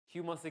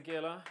Hugh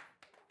Masekela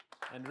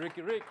and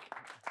Riky.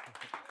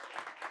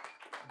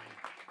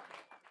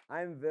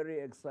 I'm very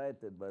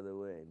excited, by the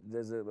way.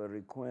 There's a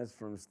request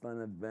from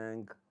Standard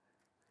Bank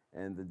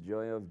and the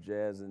Joy of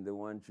Jazz, and they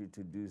want you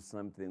to do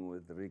something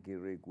with Riky.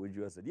 Would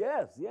you? I said,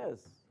 yes,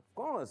 of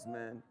course,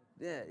 man.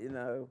 Yeah, you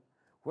know,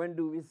 when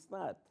do we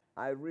start?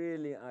 I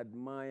really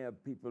admire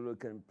people who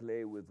can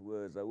play with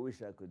words. I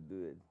wish I could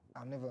do it.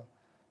 I never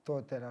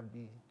thought that I'd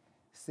be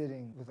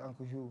sitting with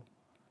Uncle Hugh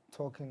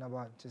talking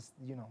about just,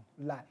 you know,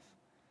 life.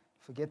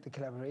 Forget the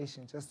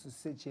collaboration, just to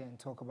sit here and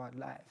talk about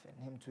life and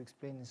him to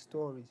explain his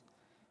stories.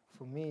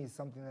 For me, it's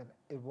something that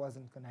it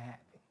wasn't going to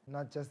happen.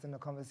 Not just in a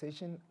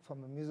conversation,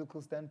 from a musical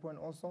standpoint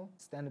also.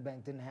 Standard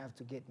Bank didn't have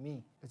to get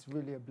me. It's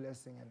really a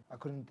blessing, and I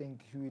couldn't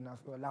thank Hugh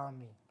enough to allow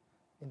me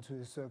into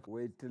his circle.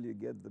 Wait till you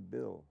get the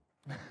bill.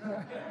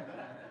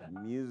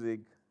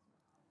 Music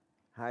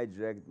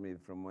hijacked me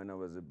from when I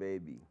was a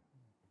baby.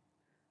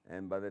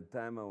 And by the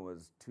time I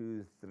was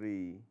 2,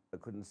 3, I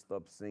couldn't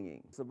stop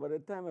singing. So by the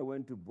time I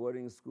went to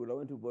boarding school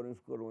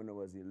when I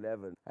was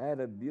 11. I had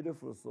a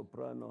beautiful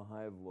soprano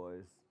high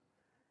voice.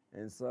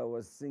 And so I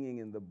was singing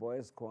in the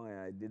boys'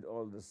 choir. I did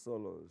all the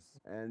solos.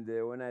 And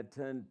when I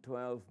turned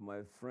 12,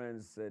 my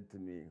friends said to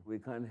me, we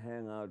can't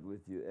hang out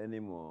with you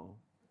anymore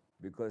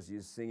because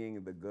you're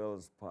singing the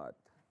girls' part.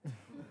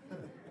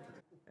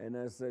 And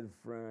I said,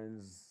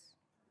 friends,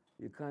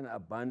 you can't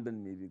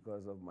abandon me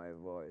because of my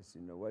voice.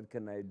 You know, what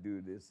can I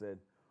do? They said,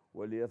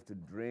 well, you have to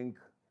drink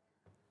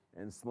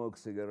and smoke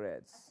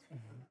cigarettes.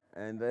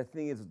 And I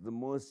think it's the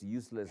most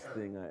useless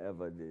thing I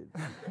ever did.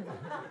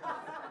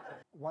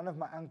 One of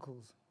my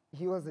uncles,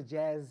 he was a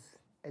jazz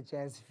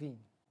fiend.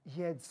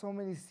 He had so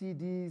many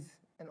CDs,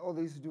 and all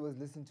they used to do was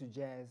listen to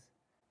jazz,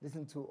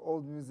 listen to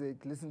old music,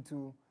 listen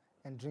to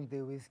and drink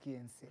their whiskey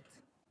and sit.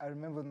 I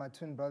remember with my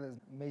twin brothers,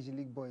 Major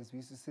League boys, we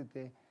used to sit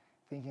there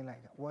thinking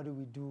like, what do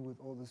we do with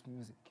all this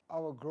music?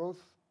 Our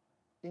growth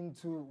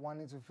into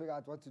wanting to figure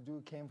out what to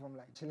do came from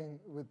like chilling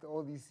with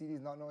all these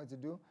CDs, not knowing what to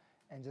do,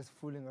 and just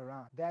fooling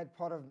around. That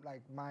part of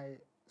like my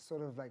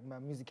my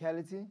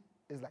musicality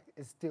is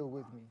still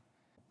with me.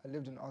 I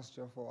lived in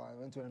Austria for a while. I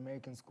went to an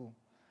American school.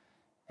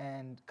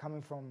 And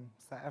coming from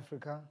South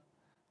Africa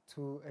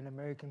to an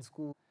American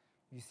school,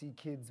 you see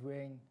kids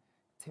wearing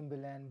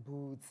Timberland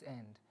boots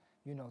and,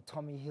 you know,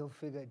 Tommy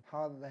Hilfiger.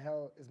 How the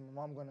hell is my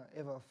mom gonna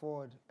ever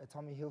afford a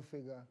Tommy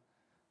Hilfiger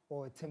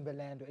or a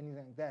Timberland or anything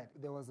like that?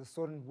 There was a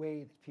certain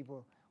way that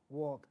people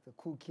walk. The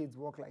cool kids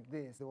walk like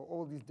this. There were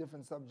all these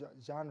different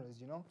sub-genres,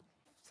 you know?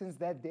 Since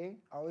that day,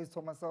 I always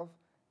told myself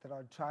that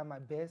I'd try my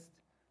best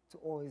to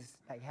always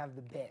like have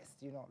the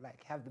best, you know,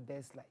 like have the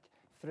best like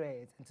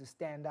threads and to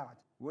stand out.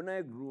 When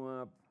I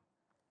grew up,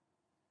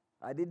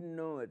 I didn't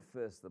know at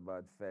first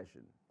about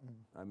fashion.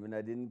 I mean,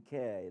 I didn't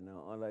care, you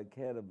know, all I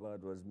cared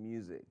about was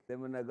music.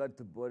 Then when I got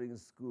to boarding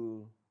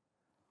school,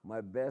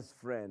 my best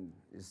friend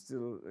is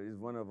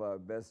one of our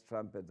best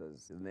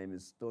trumpeters. His name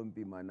is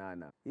Stompy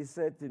Manana. He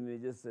said to me,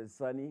 just said,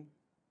 Sonny,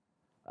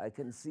 I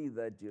can see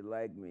that you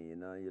like me, you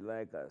know, you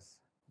like us,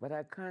 but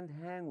I can't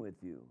hang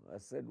with you. I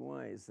said,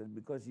 why? He said,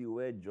 because you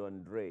wear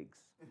John Drakes.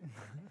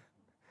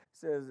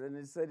 And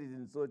he said it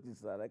in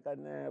Sotisa, I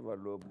can't have a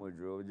low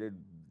mojo,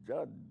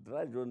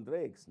 John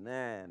Drakes.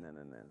 Nah.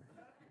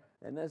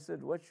 And I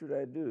said, what should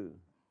I do?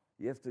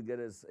 You have to get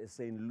a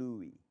St.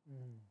 Louis.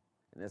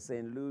 And a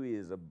St. Louis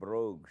is a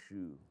brogue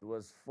shoe. It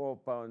was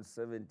 £4,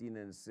 17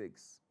 and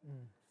 6.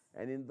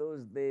 And in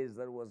those days,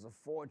 that was a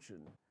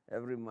fortune.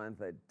 Every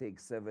month I'd take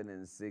 7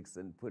 and 6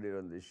 and put it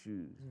on the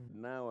shoes.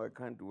 Now I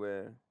can't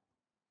wear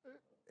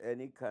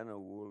any kind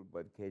of wool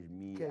but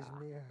cashmere.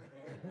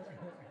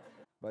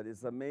 But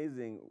it's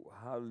amazing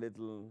how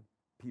little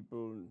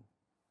people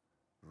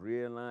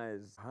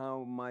realize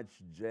how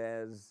much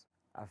jazz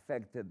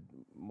affected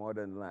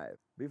modern life.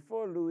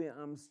 Before Louis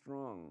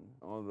Armstrong,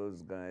 all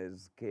those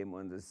guys came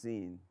on the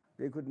scene,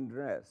 they couldn't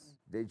dress.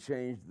 They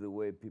changed the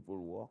way people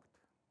walked.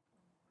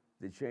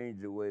 They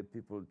changed the way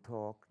people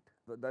talked.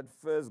 But that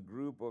first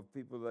group of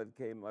people that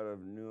came out of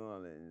New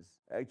Orleans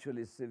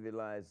actually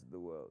civilized the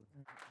world.